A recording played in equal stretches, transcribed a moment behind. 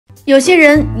有些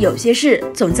人有些事，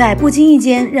总在不经意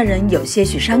间让人有些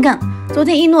许伤感。昨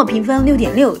天一诺评分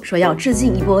6.6，说要致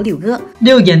敬一波六哥。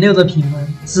6.6的评分，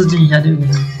致敬一下六哥。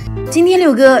今天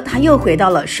六哥他又回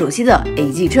到了熟悉的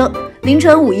AG 车。凌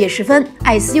晨午夜时分，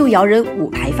艾斯又摇人5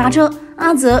排发车，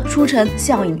阿泽、出城、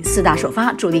效应4大首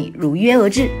发主力如约而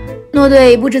至。诺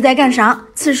队不知在干啥，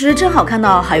此时正好看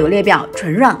到好友列表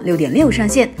纯软6.6上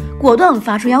线，果断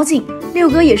发出邀请，六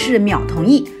哥也是秒同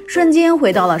意，瞬间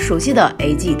回到了熟悉的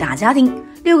AG 大家庭。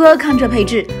六哥看这配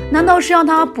置，难道是要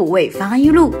他补位发一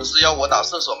路？是要我打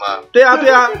射手吗？对啊，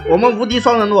我们无敌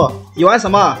双人路，你玩什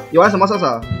么？你玩什么射手？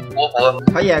国服。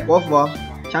可以，国服，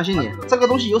相信你，这个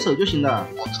东西有手就行的。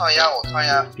我抗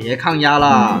压。别抗压了，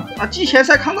啊，季前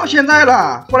赛抗到现在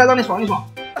了，过来让你爽一爽。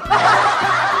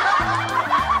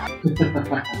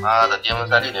妈的，巅峰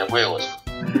赛6点贵，我操！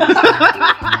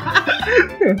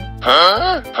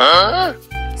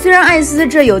虽然艾斯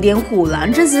这有点虎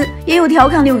狼之词，也有调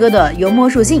侃六哥的幽默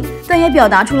属性，但也表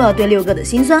达出了对六哥的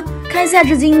心酸。开赛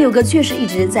至今，六哥确实一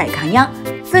直在抗压，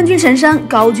分居成山，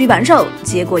高居榜首，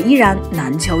结果依然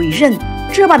难求一胜。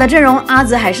这把的阵容，阿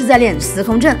泽还是在练司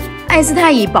空阵，艾斯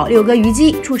太乙保六哥虞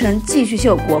姬，出城继续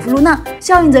秀国服露娜，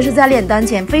效应则是在练当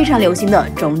前非常流行的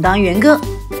中单元歌。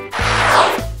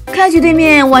开局对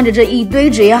面望着这一堆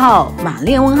职业号，满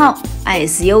脸问号。艾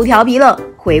斯又调皮了，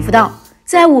回复道：“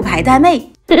在5排带妹。”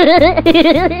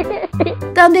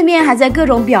当对面还在各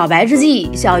种表白之际，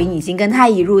效应已经跟太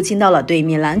乙入侵到了对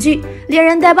面蓝区，连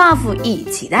人带 buff 一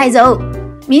起带走。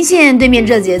明显对面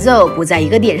这节奏不在一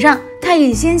个点上，太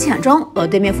乙先抢中，而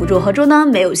对面辅助和中单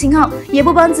没有信号，也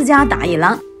不帮自家打野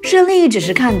狼，胜利只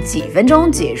是看几分钟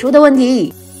结束的问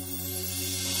题。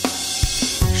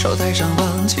手台上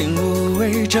忘情无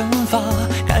畏征伐，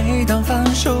开当反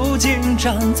手剑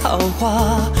斩草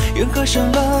花，缘何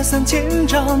生了3000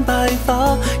丈白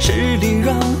发，实力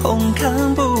让红看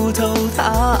不透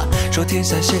他。说天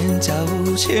下仙家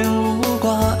无牵无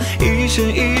挂，一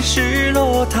生一世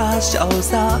落他潇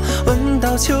洒。问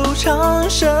到秋长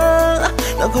生，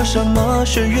能过什么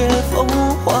岁月风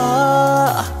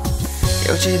华？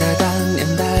有期待但年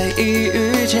代已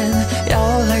遇见，要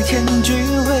来天君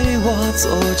为我作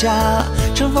嫁。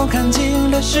乘风看尽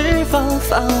了十方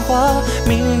繁华，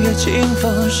明月清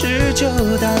风是酒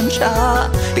淡茶。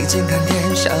并肩看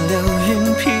天上流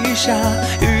云披下，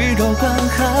玉楼观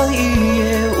寒一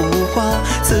夜无话。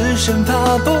此生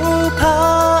怕不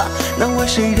怕？能为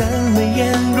谁人眉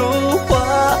眼如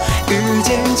画？遇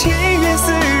见七月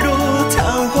丝如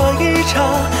昙花一刹。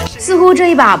似乎这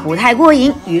一把不太过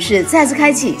瘾，于是再次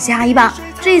开启下一把。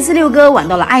这一次六哥玩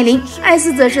到了艾琳，艾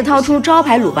斯则是掏出招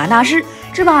牌鲁班大师，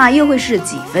这把又会是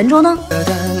几分钟呢？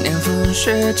年风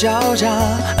雪交加，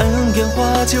恩怨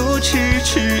化就痴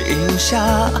痴饮下。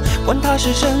管他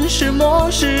是真是魔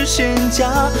是仙家，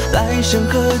来生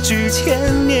何惧千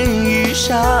年一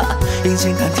刹。并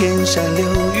肩看天上流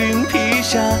云披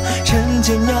下，尘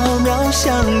间渺渺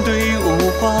相对无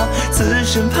话。此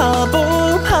生怕不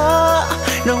怕？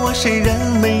让我谁人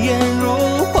眉眼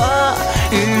如画？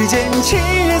遇见七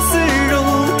月丝如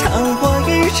昙花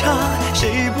一刹，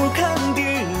谁不看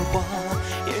电话？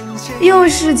又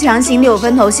是强行6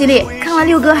分头系列，看来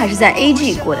六哥还是在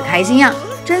AG 过得开心呀！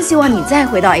真希望你再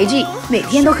回到 AG，每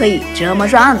天都可以这么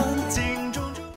爽。